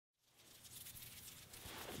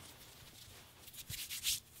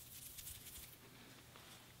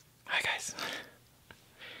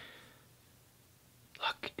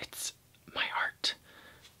it's my art.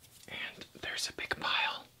 And there's a big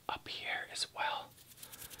pile up here as well.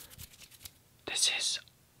 This is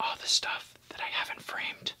all the stuff that I haven't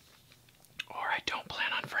framed, or I don't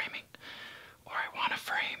plan on framing, or I want to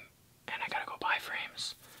frame and I gotta go buy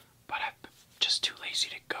frames, but I'm just too lazy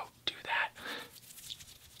to go do that.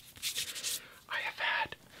 I have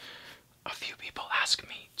had a few people ask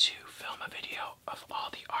me to film a video of all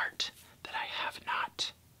the art that I have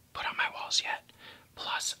not put on my walls yet.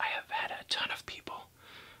 Plus, I have had a ton of people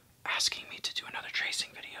asking me to do another tracing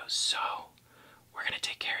video, so we're gonna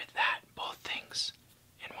take care of that, both things,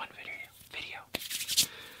 in one video.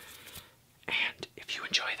 And if you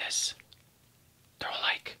enjoy this, throw a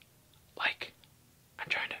like. I'm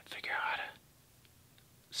trying to figure out how to.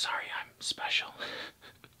 Sorry, I'm special.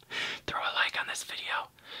 Throw a like on this video.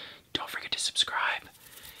 Don't forget to subscribe.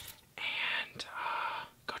 And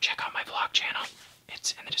go check out my vlog channel.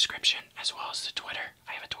 It's in the description, as well as the Twitter.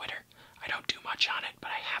 I have a Twitter. I don't do much on it, but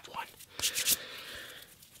I have one.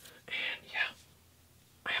 And yeah,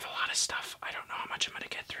 I have a lot of stuff. I don't know how much I'm going to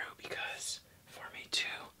get through, because for me to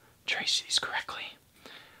trace these correctly,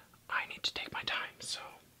 I need to take my time. So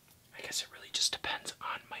I guess it really just depends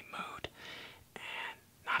on my mood. And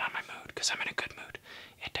not on my mood, because I'm in a good mood.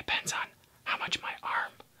 It depends on how much my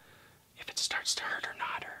arm, if it starts to hurt or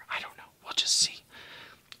not, or I don't know. We'll just see.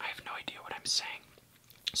 I have no idea what I'm saying.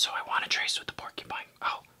 So I want to trace with the porcupine.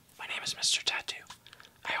 Oh, my name is Mr. Tattoo.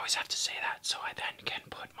 I always have to say that, so I then can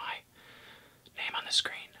put my name on the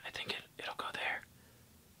screen. I think it'll go there.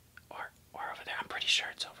 Or over there. I'm pretty sure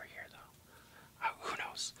it's over here, though. Who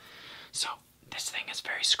knows? So, this thing is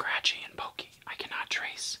very scratchy and pokey. I cannot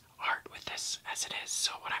trace art with this as it is.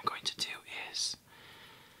 So what I'm going to do is,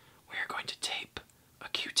 we're going to tape a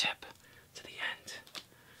Q-tip to the end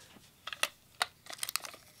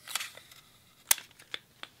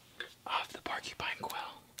of the porcupine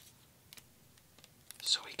quill,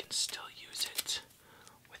 so we can still use it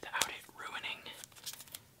without it ruining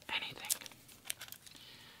anything.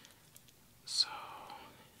 So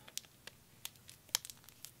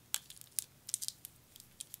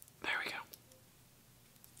there we go.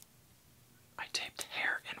 I taped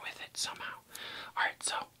hair in with it somehow. Alright,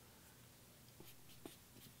 so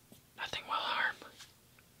nothing will harm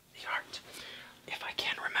the art. If I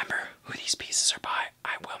can remember who these pieces are by,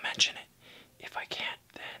 I will mention it. If I can't,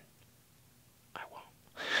 then I won't.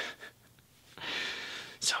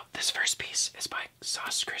 So this first piece is by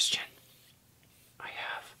Sauce Christian. I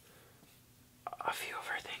have a few of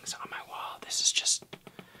her things on my wall. This is just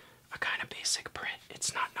a kind of basic print.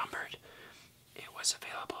 It's not numbered. It was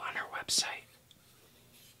available on her website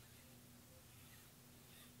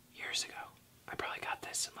years ago. I probably got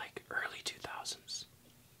this in like early 2000s.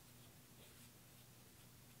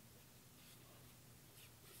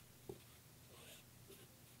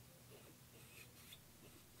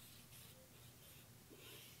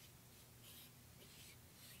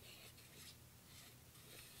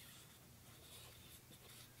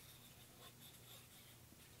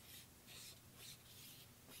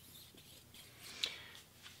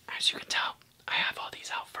 As you can tell, I have all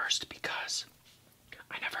these out first because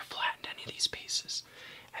I never flattened any of these pieces,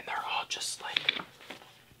 and they're all just like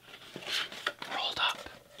rolled up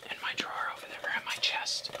in my drawer over there, or in my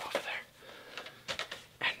chest over there.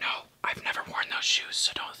 And no, I've never worn those shoes,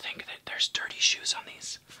 so don't think that there's dirty shoes on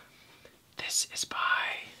these. This is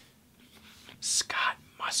by Scott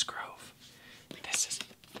Musgrove. This is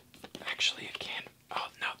actually a oh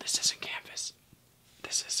no, this isn't canvas.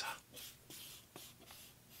 This is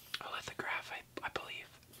a lithograph, I believe.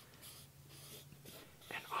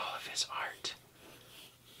 And all of his art,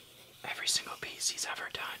 every single piece he's ever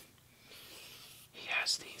done, he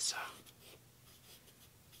has these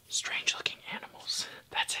strange looking animals.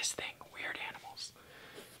 That's his thing, weird animals.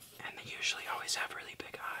 And they usually always have really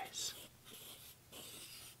big eyes.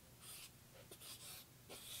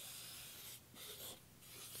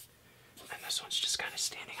 And this one's just kind of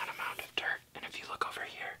standing on a mound of dirt. And if you look over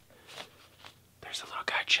here, there's a little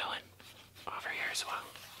guy chilling over here as well.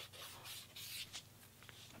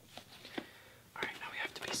 Alright, now we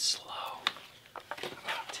have to be slow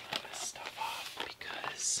about taking this stuff off,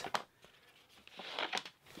 because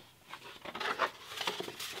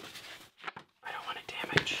I don't want to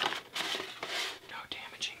damage. No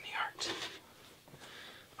damaging the art.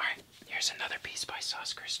 Alright, here's another piece by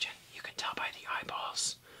Sauce Christian. You can tell by the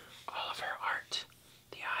eyeballs, all of her art,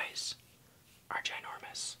 the eyes are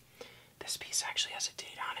ginormous. This piece actually has a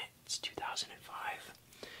date on it. It's 2005.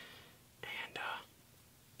 And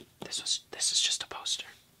this is just a poster.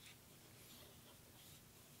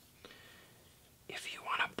 If you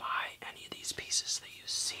want to buy any of these pieces that you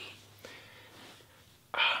see,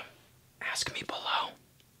 ask me below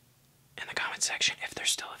in the comment section if they're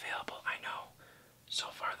still available. I know so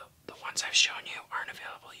far the ones I've shown you aren't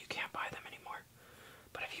available. You can't buy them anymore.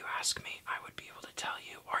 But if you ask me, I would be able to tell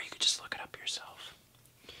you, or you could just look it up yourself.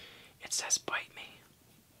 It says bite me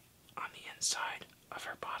on the inside of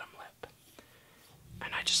her bottom lip.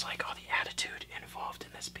 And I just like all the attitude involved in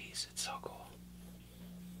this piece. It's so cool.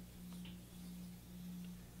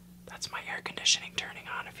 That's my air conditioning turning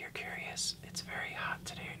on if you're curious. It's very hot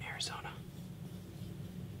today in Arizona.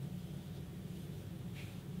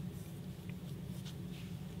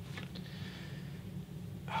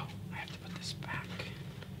 Oh, I have to put this back.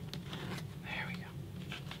 There we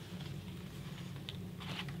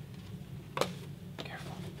go.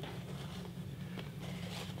 Careful.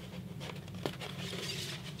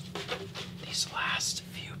 These last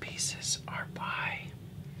few pieces are by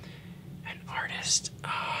an artist,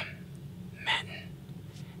 Menton,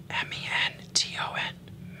 M-E-N-T-O-N,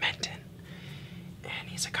 Menton, and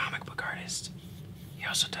he's a comic book artist. He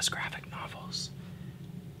also does graphic novels,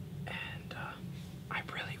 and I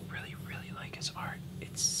really like his art.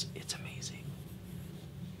 It's amazing.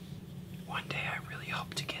 One day I really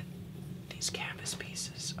hope to get these canvas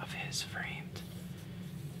pieces of his framed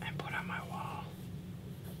and put on my wall.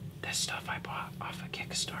 This stuff I bought off a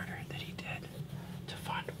Kickstarter that he did to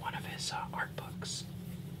fund one of his art books.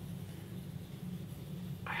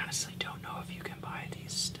 I honestly don't know if you can buy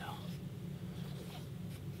these still,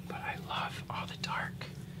 but I love all the dark.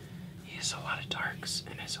 He has a lot of darks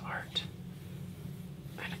in his art,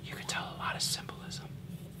 and you can tell a lot of symbolism.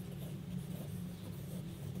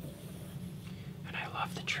 And I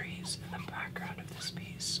love the trees in the background of this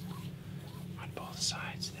piece on both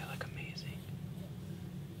sides. They look amazing.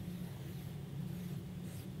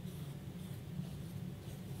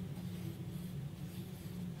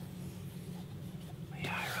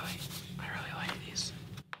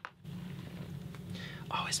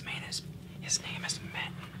 Oh, his name is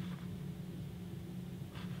Menton.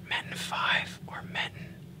 Menton 5 or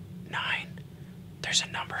Menton 9. There's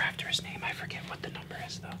a number after his name. I forget what the number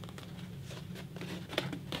is though.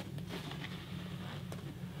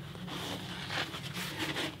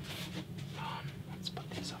 Let's put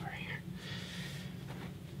these over here.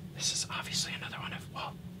 This is obviously another one of,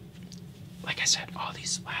 well, like I said, all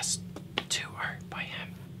these last two are by him.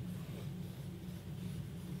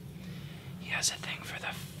 He has a thing for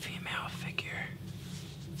the female figure.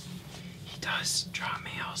 He does draw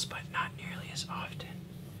males, but not nearly as often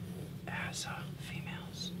as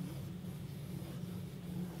females.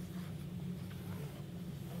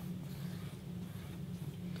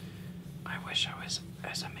 I wish I was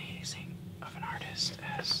as amazing of an artist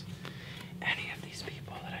as any of these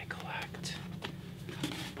people that I collect.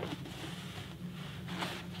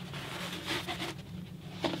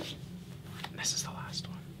 This is the last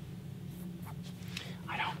one.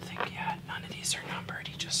 I don't think yet. None of these are numbered.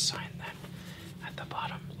 He just signed them at the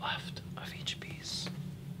bottom left of each piece.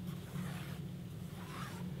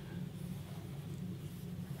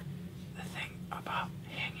 The thing about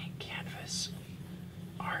hanging canvas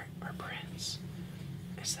art or prints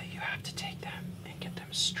is that you have to take them and get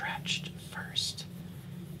them stretched first.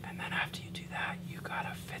 And then after you do that, you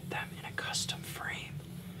gotta fit them in a custom frame.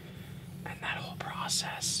 And that whole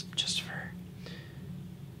process, just for,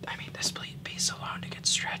 I mean, this piece alone to get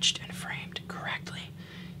stretched and framed correctly,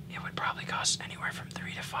 it would probably cost anywhere from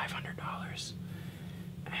 $300 to $500.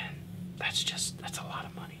 And that's a lot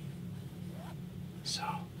of money. So,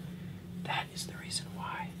 that is the reason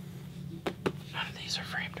why none of these are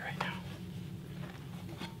framed right now.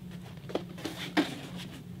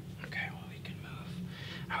 Okay, well, we can move.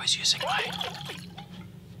 I was using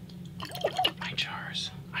my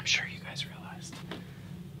jars. I'm sure you guys realized.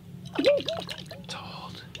 To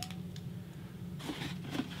hold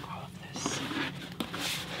all of this.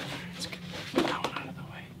 Let's get that one out of the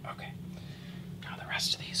way. Okay. Now the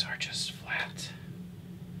rest of these are just flat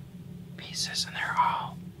pieces, and they're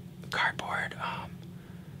all cardboard,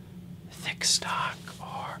 thick stock,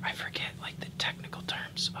 or I forget like the technical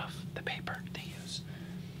terms of the paper they use.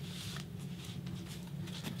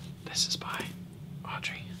 This is by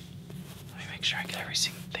Audrey. Let me make sure I get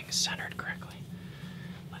everything centered correctly.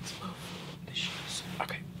 Let's move the shoes.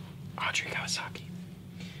 Okay, Audrey Kawasaki.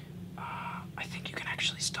 I think you can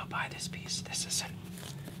actually still buy this piece. This isn't.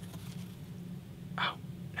 Oh,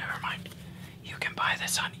 never mind. You can buy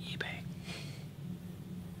this on eBay.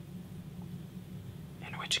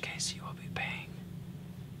 In which case you will be paying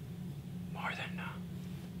more than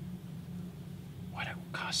what it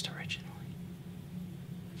cost originally.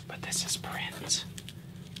 But this is print.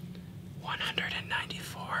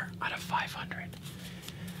 194 out of 500.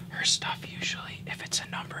 her stuff usually, if it's a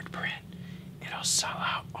numbered print, it'll sell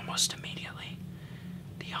out almost immediately.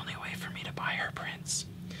 The only way for me to buy her prints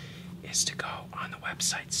is to go on the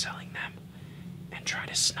website selling them and try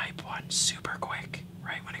to snipe one super quick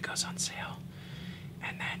right when it goes on sale.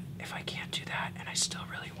 And then if I can't do that and I still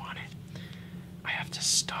really want it, I have to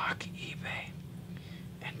stalk eBay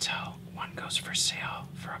until one goes for sale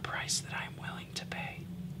for a price that I'm willing to pay.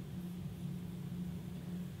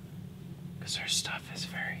 Because her stuff is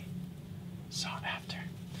very sought after.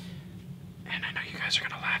 And I know you guys are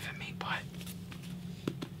going to laugh at me, but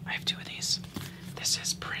I have two of these. This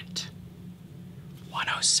is print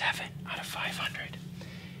 107 out of 500.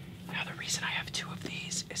 Now the reason I have two of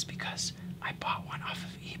these is because I bought one off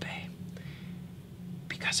of eBay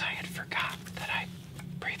because I had forgot that I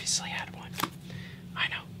previously had one. I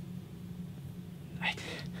know.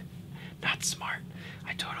 Not smart.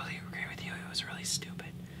 I totally agree with you. It was really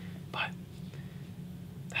stupid. But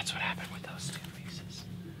that's what happened with those two pieces.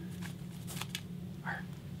 Or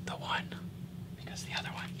the one. Because the other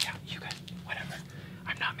one, yeah, you could, whatever.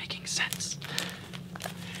 I'm not making sense.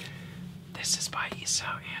 This is by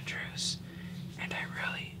Esau Andrews, and I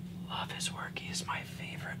really love his work. He is my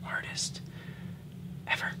favorite artist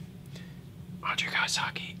ever. Audrey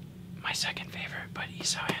Kawasaki, my second favorite, but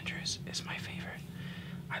Esau Andrews is my favorite.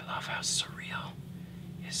 I love how surreal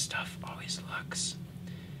his stuff always looks,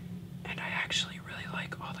 and I actually really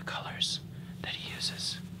like all the colors that he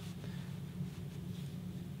uses.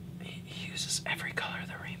 He uses every color of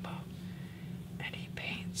the rainbow, and he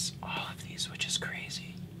paints all of these, which is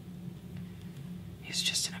crazy. He's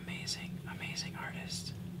just an amazing, amazing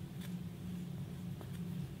artist.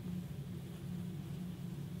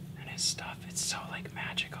 And his stuff, it's so like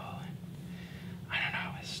magical, and I don't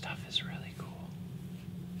know, his stuff is really cool.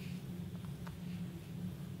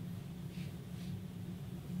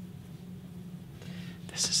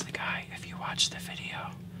 This is the guy, if you watch the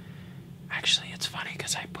video. Actually, it's funny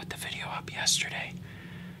because I put the video up yesterday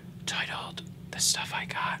titled The Stuff I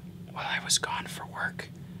Got While I Was Gone for Work.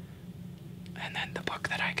 And then the book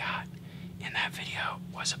that I got in that video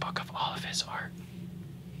was a book of all of his art.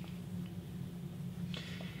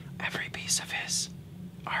 Every piece of his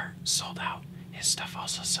art sold out. His stuff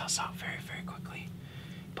also sells out very, very quickly.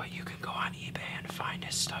 But you can go on eBay and find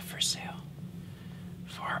his stuff for sale.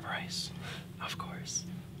 For a price, of course.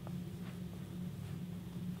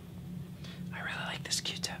 I really like this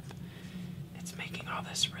Q-tip. It's making all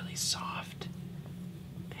this really soft.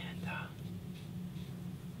 And,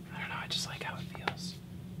 I don't know, I just like how it feels.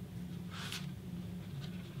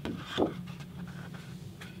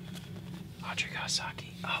 Audrey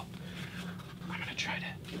Kawasaki. Oh, I'm gonna try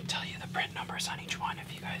to tell you the print numbers on each one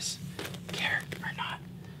if you guys care or not.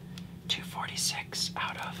 246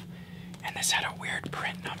 out of, and this had a weird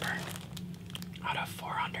print number, out of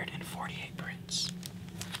 448 prints.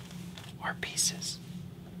 Or pieces.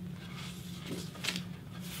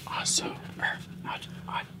 Also,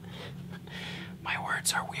 my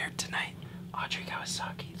words are weird tonight. Audrey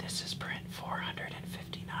Kawasaki, this is print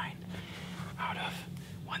 459 out of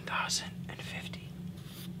 1,050.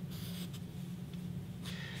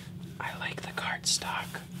 I like the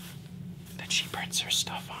cardstock that she prints her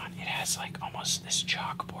stuff on. It has like almost this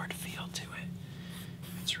chalkboard feel to it.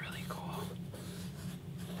 It's really cool.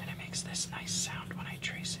 And it makes this nice sound when I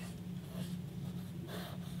trace it.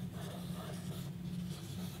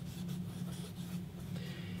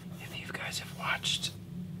 If you guys have watched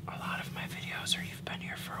a lot of my videos or you've been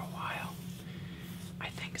here for a while, I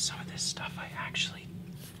think some of this stuff I actually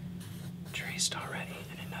traced already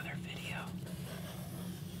in another video.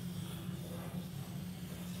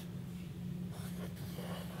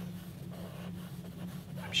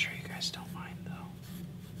 I'm sure you guys don't mind though.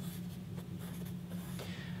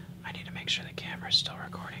 I need to make sure the camera's still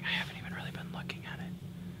recording. I haven't even really been looking at it.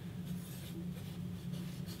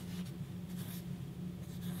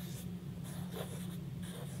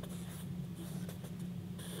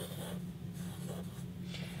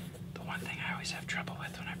 The one thing I always have trouble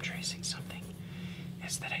with when I'm tracing something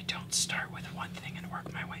is that I don't start with one thing and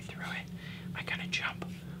work my way through it. I kind of jump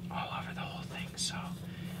all over the whole thing, so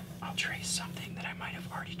I'll trace something that I might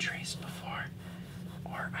have already traced before,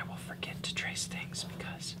 or I will forget to trace things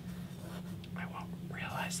because I won't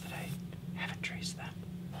realize that I haven't traced them.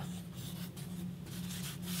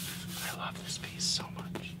 I love this piece so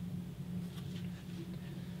much.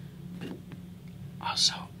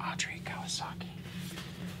 Also, Audrey Kawasaki.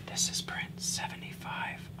 This is print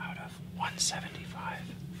 75 out of 175.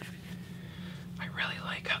 I really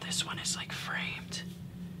like how this one is like framed,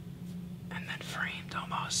 and then framed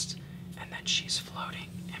almost, and then she's floating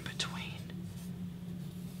in between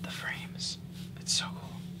the frames. It's so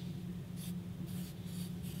cool.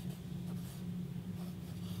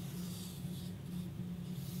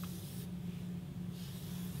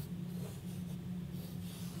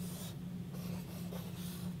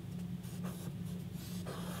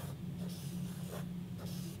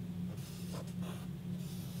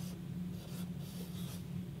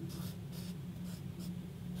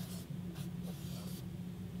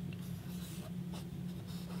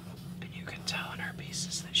 piece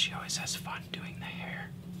is that she always has fun doing the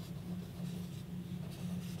hair.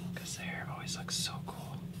 Because the hair always looks so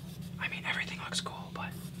cool. I mean, everything looks cool, but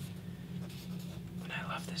and I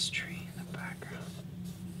love this tree in the background.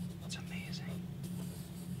 It's amazing.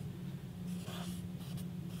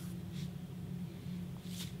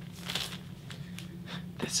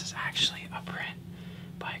 This is actually a print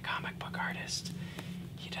by a comic book artist.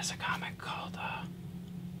 He does a comic called,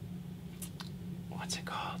 what's it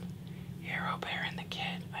called? Hero Bear and the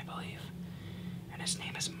Kid, I believe. And his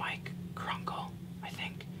name is Mike Krunkle, I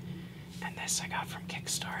think. And this I got from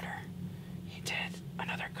Kickstarter. He did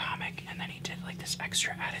another comic, and then he did like this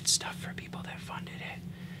extra added stuff for people that funded it.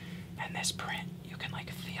 And this print, you can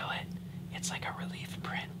like feel it. It's like a relief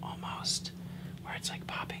print almost, where it's like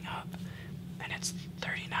popping up. And it's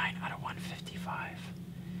 39 out of 155.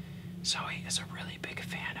 Zoe is a really big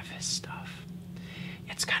fan of his stuff.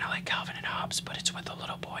 It's kind of like Calvin and Hobbes, but it's with a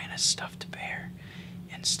little boy and a stuffed bear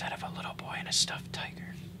instead of a little boy and a stuffed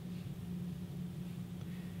tiger.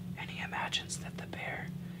 And he imagines that the bear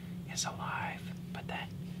is alive, but then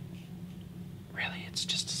really it's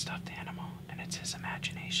just a stuffed animal, and it's his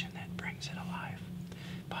imagination that brings it alive.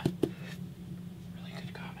 But really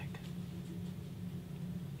good comic.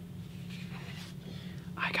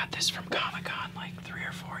 I got this from Comic-Con like 3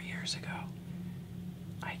 or 4 years ago.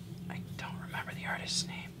 I don't remember the artist's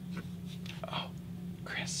name. Oh,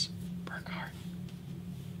 Chris Burkhardt.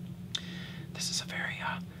 This is a very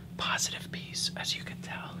positive piece, as you can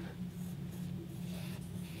tell.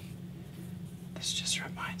 This just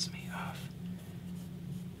reminds me of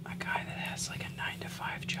a guy that has like a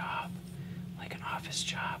 9-to-5 job, like an office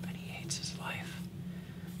job, and he hates his life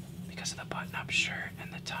because of the button-up shirt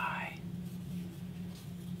and the tie.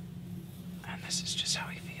 And this is just how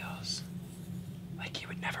he feels. Like he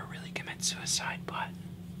would never really commit suicide, but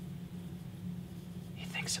he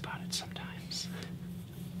thinks about it sometimes.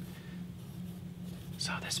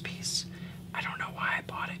 So this piece, I don't know why I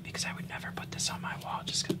bought it, because I would never put this on my wall,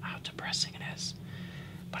 just how depressing it is.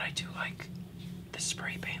 But I do like the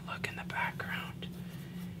spray paint look in the background,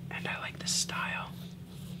 and I like the style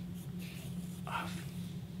of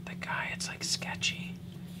the guy. It's like sketchy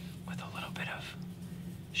with a little bit of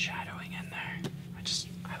shadowing in there.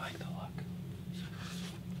 I like the look.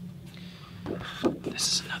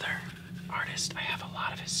 This is another artist. I have a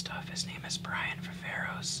lot of his stuff. His name is Brian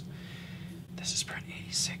Viveros. This is print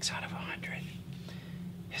 86 out of 100.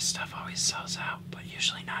 His stuff always sells out, but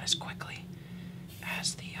usually not as quickly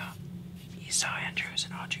as the Esau Andrews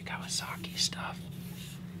and Audrey Kawasaki stuff.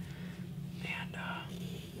 And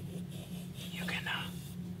you can,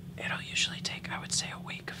 it'll usually take, I would say, a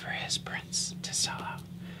week for his prints to sell out.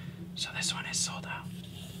 So this one is sold out.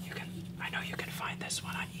 I know you can find this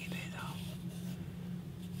one on eBay though.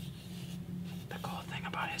 The cool thing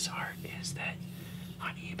about his art is that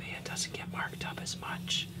on eBay it doesn't get marked up as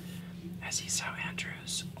much as Esau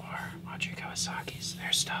Andrews or Audrey Kawasaki's.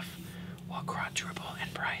 Their stuff will quadruple in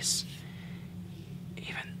price,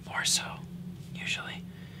 even more so, usually.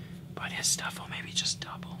 But his stuff will maybe just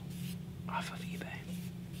double off of eBay.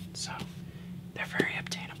 So, they're very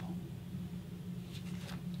obtainable.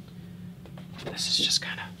 This is just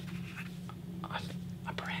kind of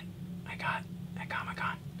a print I got at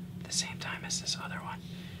Comic-Con the same time as this other one.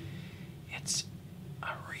 It's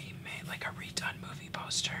a remade, like a redone movie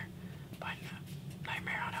poster by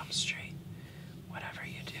Nightmare on Elm Street. Whatever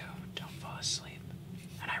you do, don't fall asleep.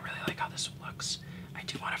 And I really like how this looks. I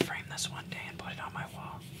do want to frame this one day and put it on my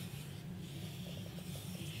wall.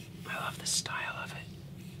 I love the style of it.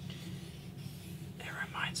 It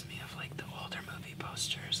reminds me of like the older movie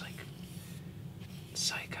posters, like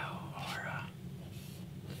Psycho or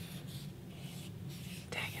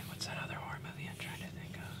dang it, what's that other horror movie I'm trying to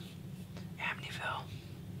think of? Amityville.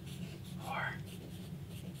 Or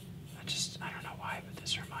I don't know why, but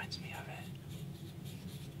this reminds me of it.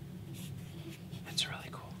 It's really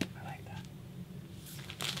cool. I like that.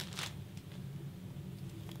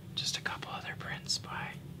 Just a couple other prints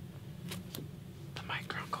by the Mike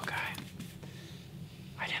Krunkle guy.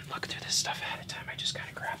 I didn't look through this stuff ahead of time. I just kind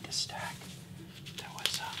of grabbed this stack that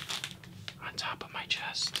was on top of my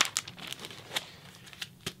chest.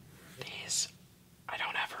 These, I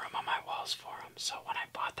don't have room on my walls for them, so when I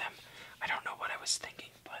bought them, I don't know what I was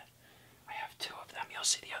thinking, but I have 2 of them. You'll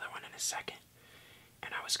see the other one in a second.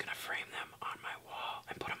 And I was going to frame them on my wall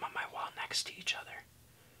and put them on my wall next to each other,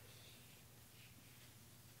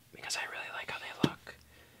 because I really like how they look,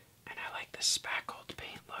 and I like the spackled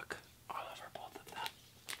paint look all over both of them.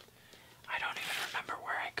 I don't even remember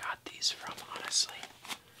where I got these from, honestly.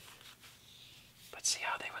 But see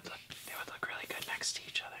how they would look really good next to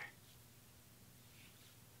each other.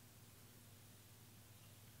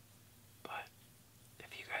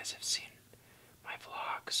 guys have seen my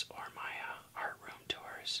vlogs or my art room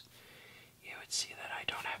tours, you would see that I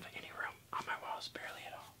don't have any room on my walls, barely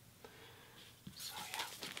at all. So yeah,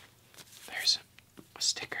 there's a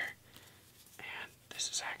sticker, and this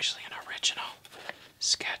is actually an original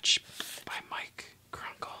sketch by Mike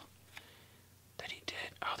Krunkle that he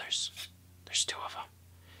did. Oh, there's two of them.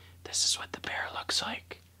 This is what the bear looks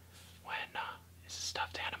like when it's a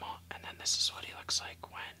stuffed animal, and then this is what he looks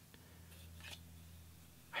like when,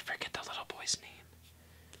 I forget the little boy's name,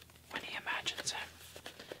 when he imagines him.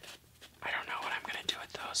 I don't know what I'm gonna do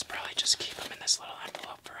with those. Probably just keep them in this little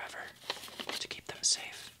envelope forever to keep them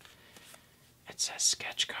safe. It says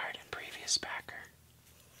sketch card and previous backer.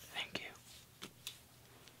 Thank you.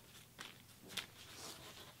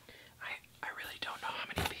 I really don't know how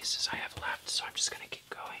many pieces I have left, so I'm just gonna keep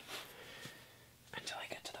going until I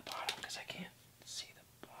get to the bottom because I can't see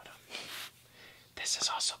the bottom. This is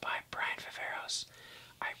also by Brian Viveros.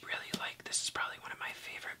 I really like, this is probably one of my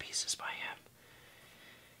favorite pieces by him.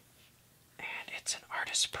 And it's an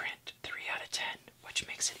artist print, 3 out of 10, which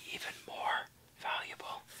makes it even more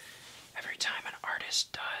valuable. Every time an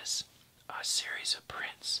artist does a series of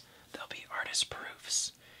prints, there'll be artist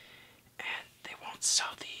proofs, and they won't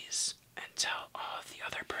sell these until all of the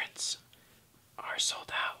other prints are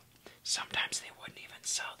sold out. Sometimes they wouldn't even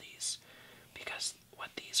sell these, because what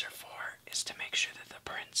these are for is to make sure that the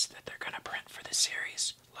prints that they're going to print for the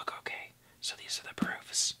series look okay. So these are the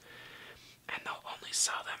proofs. And they'll only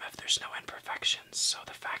sell them if there's no imperfections. So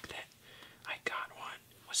the fact that I got one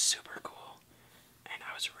was super cool. And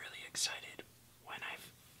I was really excited when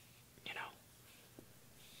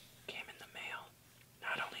came in the mail.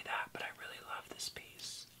 Not only that, but I really love this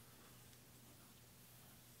piece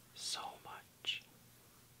so much.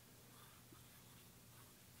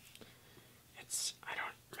 I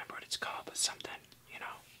don't remember what it's called, but something,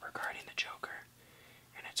 regarding the Joker.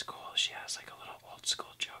 And it's cool. She has like a little old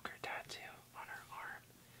school Joker tattoo on her arm.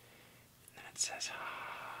 And then it says,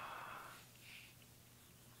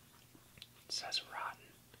 It says rotten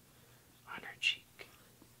on her cheek.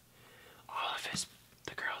 All of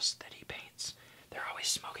the girls that he paints, they're always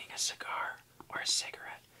smoking a cigar or a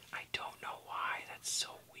cigarette. I don't know why. That's so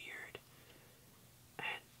weird.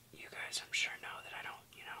 And you guys, I'm sure, know that I don't,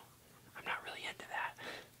 I'm not really into that.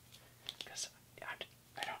 Because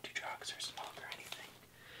I don't do drugs or smoke or anything.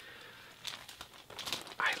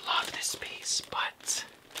 I love this piece,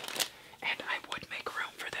 and I would make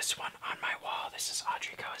room for this one on my wall. This is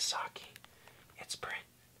Audrey Kawasaki. It's print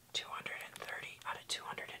 230 out of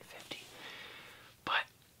 250. But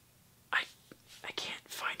I can't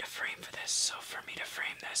find a frame for this, so for me to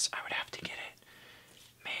frame this, I would have to get it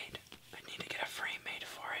made. I'd need to get a frame made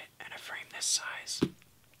for it, and a frame this size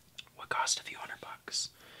would cost a few $100.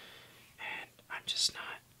 And I'm just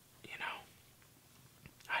not,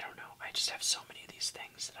 I don't know. I just have so many of these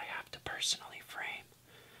things that I have to personally frame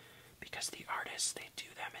because the artists, they do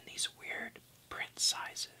them in these weird print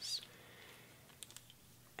sizes.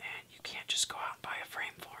 And you can't just go out and buy a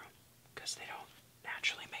frame for them because they don't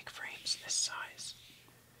naturally make frames this size.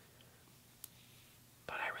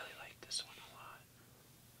 But I really like this one a lot.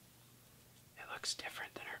 It looks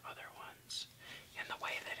different than her other ones in the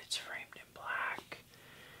way that it's framed in black.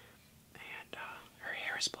 And her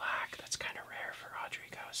hair is black. That's kind of rare for Audrey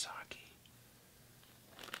Kawasaki.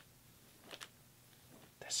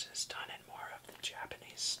 This is done in more of the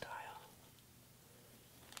Japanese style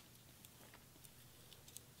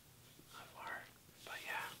of art. But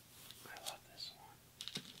yeah, I love this one.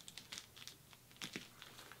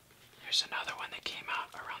 There's another one that came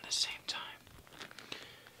out around the same time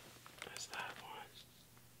as that one.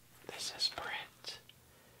 This is print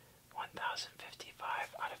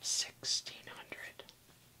 1055 out of 1600.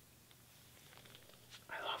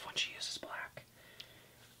 I love when she uses black.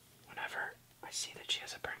 Whenever I see that she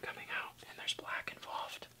has a print coming out and there's black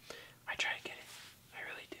involved, I try to get it. I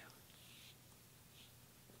really do.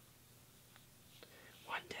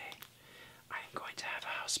 One day, I am going to have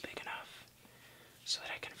a house big enough so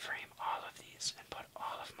that I can frame all of these and put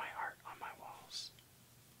all of my art on my walls.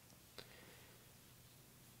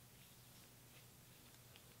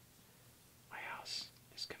 My house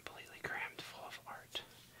is completely crammed full of art.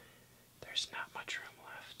 There's not much room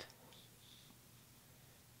left.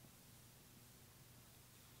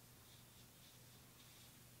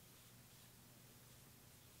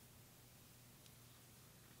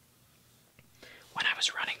 When I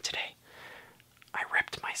was running today, I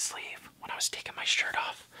ripped my sleeve when I was taking my shirt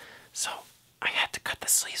off, so I had to cut the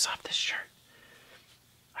sleeves off this shirt.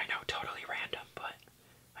 I know, totally random, but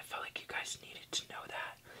I felt like you guys needed to know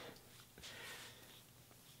that.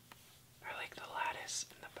 I like the lattice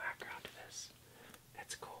in the background of this.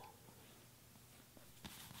 It's cool.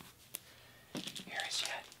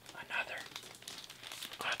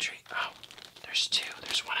 there's two.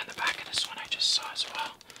 There's one in the back of this one I just saw as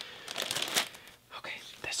well. Okay,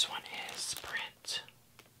 this one is print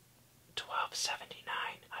 1279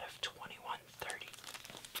 out of 2130.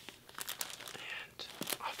 And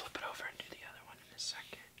I'll flip it over and do the other one in a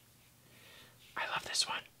second. I love this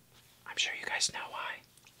one. I'm sure you guys know why.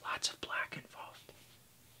 Lots of black involved.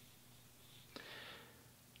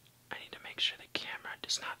 I need to make sure the camera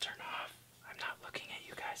does not turn off. I'm not looking at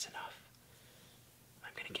you guys enough.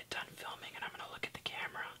 I'm gonna get done filming and I'm gonna look at the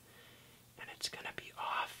camera and it's gonna be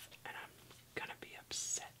off and I'm gonna be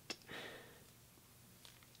upset.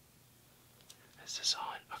 Is this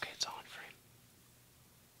on? Okay, it's all in frame.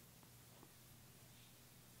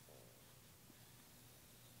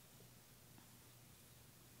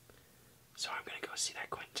 So I'm gonna go see that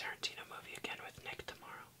Quentin Tarantino movie again with Nick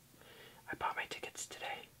tomorrow. I bought my tickets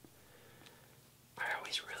today. I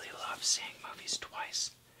always really love seeing movies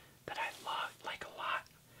twice that I like a lot,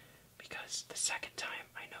 because the second time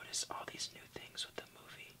I notice all these new things with the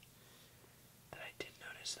movie that I did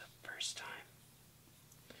notice the first time.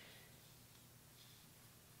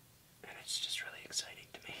 And it's just really exciting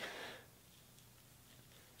to me.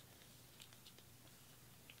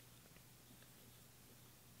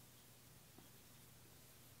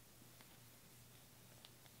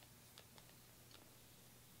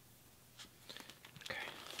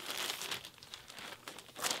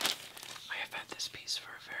 Piece for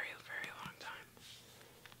a very, very long time.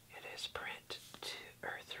 It is print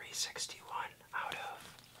 361 out of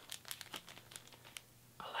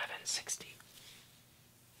 1160.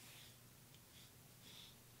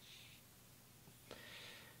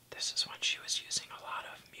 This is when she was using a lot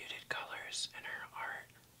of muted colors in her art.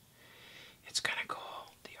 It's kind of cool.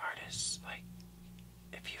 The artists, like,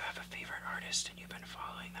 if you have a favorite artist and you've been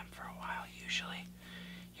following them for a while, usually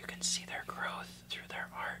you can see their growth through their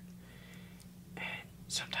art. And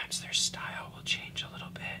sometimes their style will change a little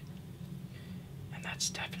bit. And that's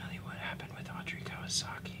definitely what happened with Audrey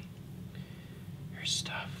Kawasaki. Her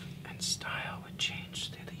stuff and style would change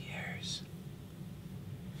through the years.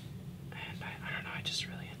 And I don't know, I just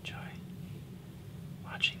really enjoy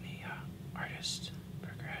watching the artist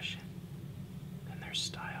progression and their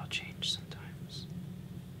style change sometimes.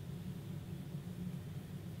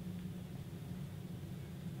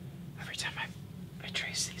 Every time I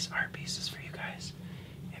trace these art pieces for you guys,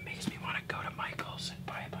 it makes me want to go to Michael's and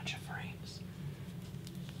buy a bunch of frames.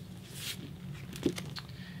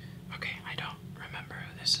 Okay, I don't remember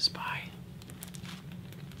who this is by.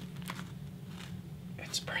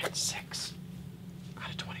 It's print 6 out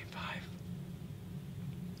of 25.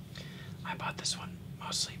 I bought this one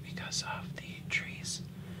mostly because of the trees.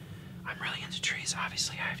 I'm really into trees.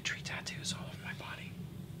 Obviously, I have tree tattoos all over my body.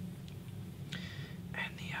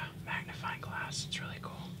 And the magnifying glass, it's really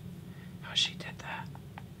cool how she did that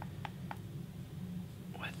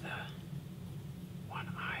with the one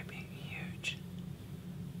eye being huge.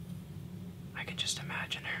 I can just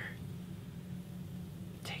imagine her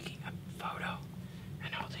taking a photo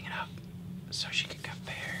and holding it up so she can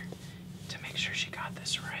compare to make sure she got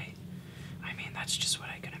this right. I mean, that's just what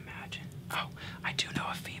I can imagine. Oh, I do know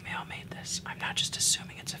a female made this. I'm not just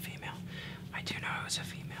assuming it's a female. I do know it was a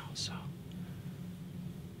female, so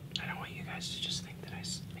I don't want you guys to just think that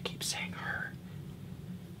I keep saying her,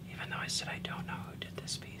 even though I said I don't know who did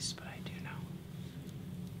this piece, but I do know.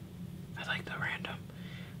 I like the random.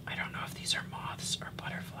 I don't know if these are moths or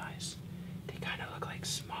butterflies. They kind of look like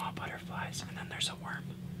small butterflies, and then there's a worm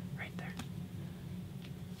right there.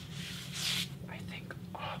 I think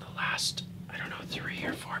all the last, I don't know, 3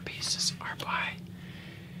 or 4 pieces are by,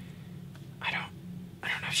 I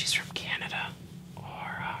don't know if she's from Canada or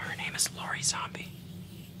her name is Lori Zombie.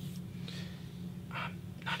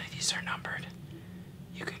 None of these are numbered.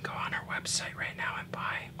 You can go on her website right now and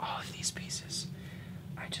buy all of these pieces.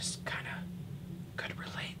 I just kind of could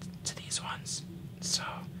relate to these ones, so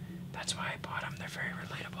that's why I bought them. They're very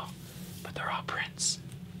relatable, but they're all prints.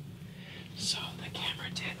 So the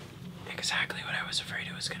camera did exactly what I was afraid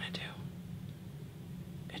it was going to do.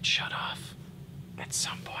 It shut off at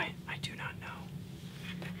some point. I do not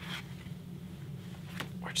know.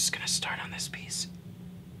 We're just going to start on this piece.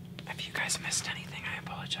 If you guys missed anything, I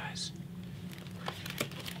apologize.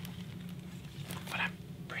 But I'm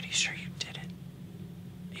pretty sure you didn't,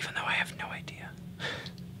 even though I have no idea.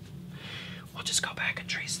 We'll just go back and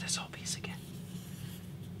trace this whole piece again.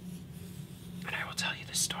 And I will tell you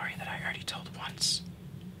the story that I already told once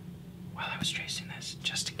while I was tracing this,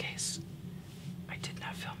 just in case I did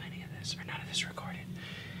not film any of this, or none of this recorded.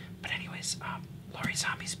 But anyways, Lori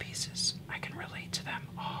Zombie's pieces, I can relate to them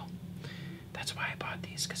all. That's why I bought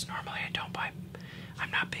these, because normally I don't buy,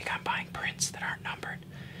 I'm not big on buying prints that aren't numbered.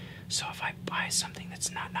 So if I by something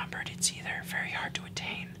that's not numbered, it's either very hard to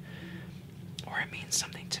attain or it means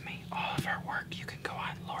something to me. All of our work, you can go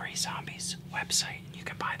on Lori Zombie's website and you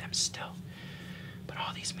can buy them still. But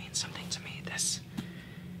all these mean something to me.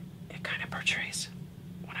 It kind of portrays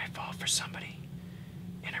when I fall for somebody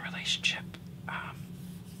in a relationship.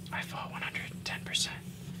 I fall 110%.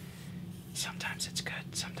 Sometimes it's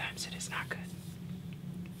good, sometimes it is not good.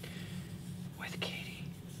 With Katie,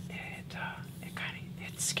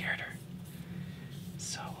 it scared her.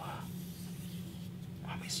 So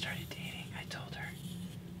when we started dating, I told her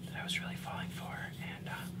that I was really falling for her, and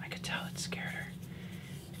I could tell it scared her.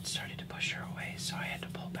 It started to push her away, so I had to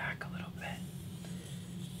pull back a little bit.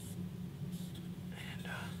 And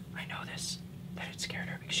I know that it scared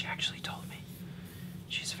her because she actually told me.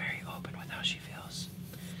 She's very open with how she feels.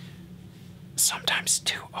 Sometimes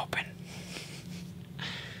too open.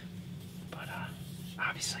 But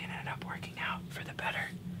obviously it ended up working out for the better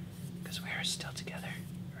because we are still together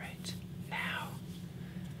right now.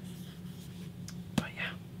 But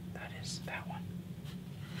yeah, that is that one.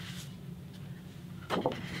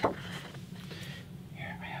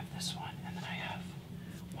 Here I have this one, and then I have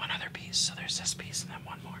one other piece. So there's this piece and then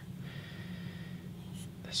one more.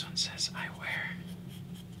 This one says, I wear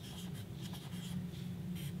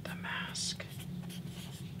the mask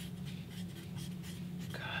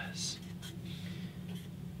because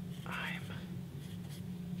I'm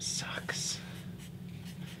sucks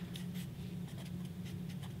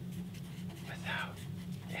without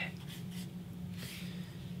it.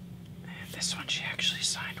 And this one she actually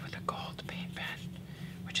signed with a gold paint pen,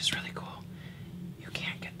 which is really cool. You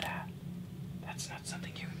can't get that. That's not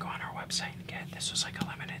something you can go on our website and get. This was like a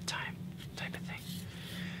limited time type of thing.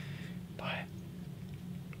 But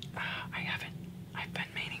I've been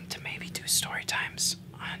meaning to maybe do story times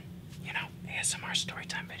on, ASMR story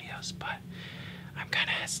time videos, but I'm kind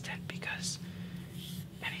of hesitant because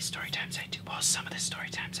any story times I do, well, some of the story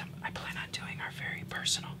times I plan on doing are very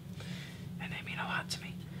personal, and they mean a lot to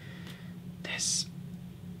me. This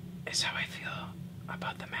is how I feel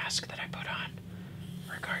about the mask that I put on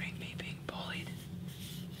regarding me being bullied,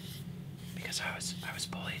 because I was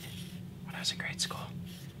bullied when I was in grade school,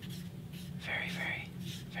 very, very,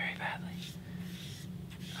 very badly.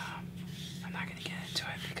 I'm not going to get into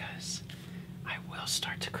it because I will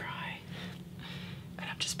start to cry, and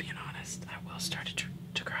I'm just being honest, I will start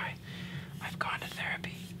to cry. I've gone to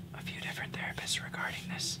therapy, a few different therapists regarding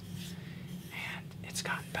this, and it's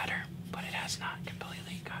gotten better, but it has not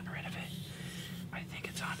completely gotten rid of it. I think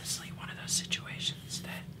it's honestly one of those situations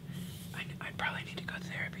that I'd probably need to go to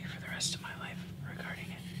therapy for the rest of my life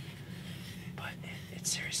regarding it. But it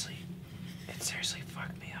seriously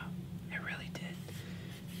fucked me up. It really did.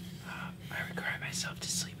 I would cry myself to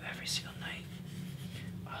sleep every single night.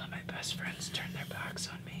 All of my best friends turned their backs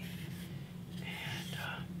on me, and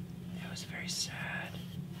it was a very sad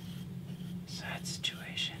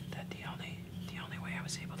situation. That the only way I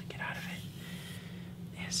was able to get out of it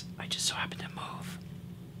is I just so happened to move,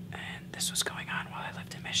 and this was going on while I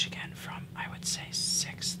lived in Michigan from, I would say,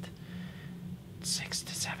 6th to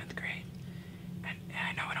 7th grade, and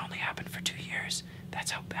I know it only happened for 2 years.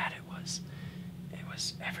 That's how bad it was. It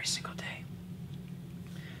was every single day.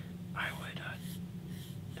 I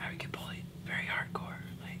would get bullied very hardcore,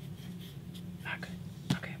 like, not good.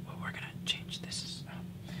 Okay, well, we're gonna change this.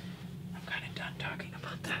 I'm kind of done talking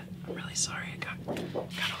about that. I'm really sorry it got a little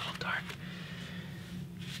dark.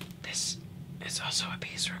 This is also a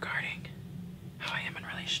piece regarding how I am in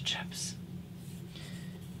relationships.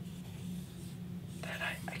 That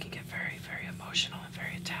I can get very, very emotional and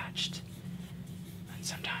very attached. And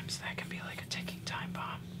sometimes that can be like a ticking time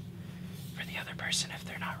bomb for the other person if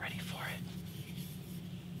they're not ready for it.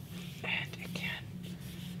 And it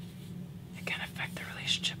can affect the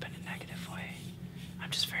relationship in a negative way. I'm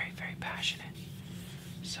just very, very passionate.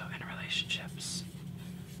 So in relationships,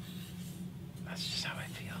 that's just how I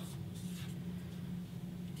feel.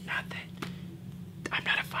 Not that I'm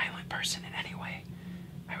not a violent person in any way.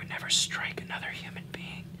 I would never strike another human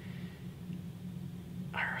being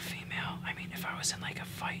or a female. I mean, if I was in like a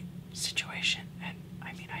fight situation and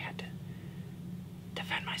I had to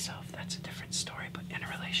defend myself, that's a different story. But in a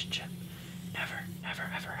relationship, never, ever,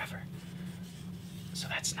 ever, ever. So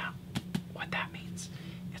that's not what that means.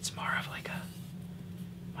 It's more of like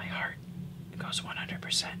my heart goes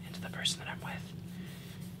 100% into the person that I'm with,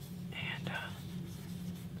 and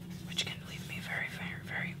which can leave me very, very,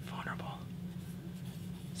 very vulnerable.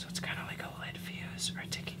 So it's kind of like a lit fuse or a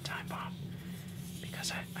ticking time bomb,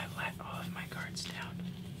 because I let all of my guards down,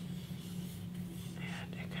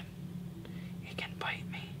 and it can bite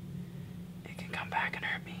me. It can come back and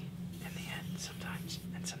hurt me in the again sometimes,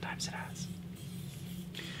 and sometimes it has.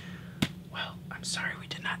 Well, I'm sorry we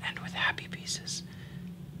did not end with happy pieces.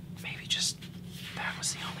 Maybe just that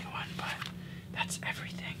was the only one, but that's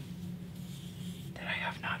everything that I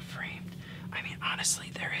have not framed. I mean,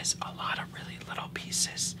 honestly, there is a lot of really little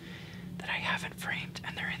pieces that I haven't framed,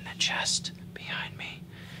 and they're in the chest behind me.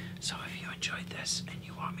 So if you enjoyed this and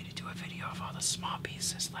you want me to do a video of all the small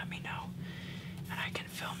pieces, let me know, and I can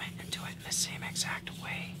film it and do it in the same exact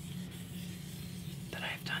way that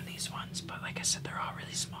I've done these ones. But like I said, they're all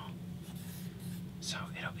really small, so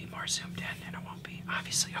it'll be more zoomed in, and it won't be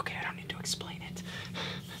obviously. Okay, I don't need to explain it.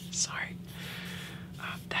 Sorry.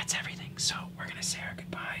 That's everything. So we're gonna say our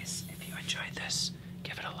goodbyes. If you enjoyed this,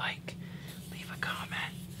 give it a like, leave a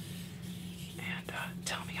comment, and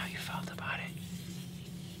tell me how you felt about it.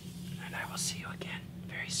 And I will see you again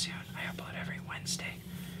very soon. I upload every Wednesday,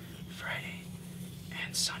 Friday,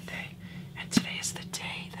 and Sunday. And today is the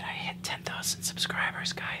day that I hit 10,000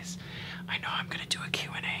 subscribers, guys. I know I'm gonna do a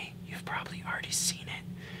Q&A. You've probably already seen it.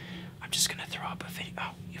 I'm just gonna throw up a video.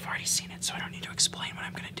 Oh, you've already seen it, so I don't need to explain what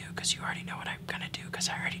I'm gonna do because you already know what I'm gonna do because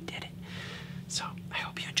I already did it. So I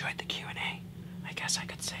hope you enjoyed the Q&A. I guess I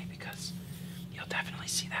could say, because you'll definitely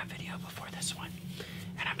see that video before this one.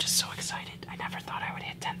 And I'm just so excited. I never thought I would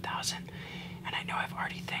hit 10,000. And I know I've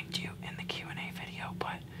already thanked you in the Q&A video,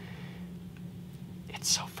 but it's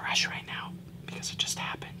so fresh right now because it just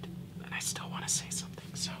happened. And I still want to say something.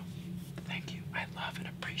 So thank you. I love and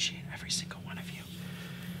appreciate every single one of you.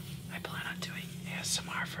 I plan on doing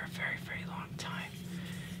ASMR for a very, very long time.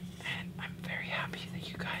 And I'm very happy that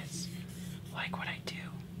you guys like what I do,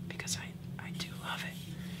 because I do love it.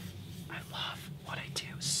 I love what I do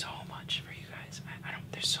so much for you guys. I don't,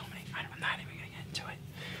 there's so many, I'm not even gonna get into it.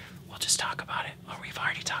 We'll just talk about it, or we've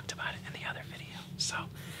already talked about it in the other video. So,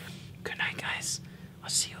 good night, guys. I'll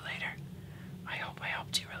see you later. I hope I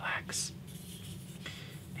helped you relax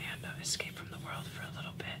and escape from the world for a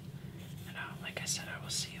little bit. And like I said, I will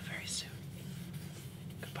see you very soon.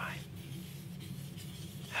 Goodbye.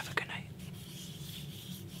 Have a good night.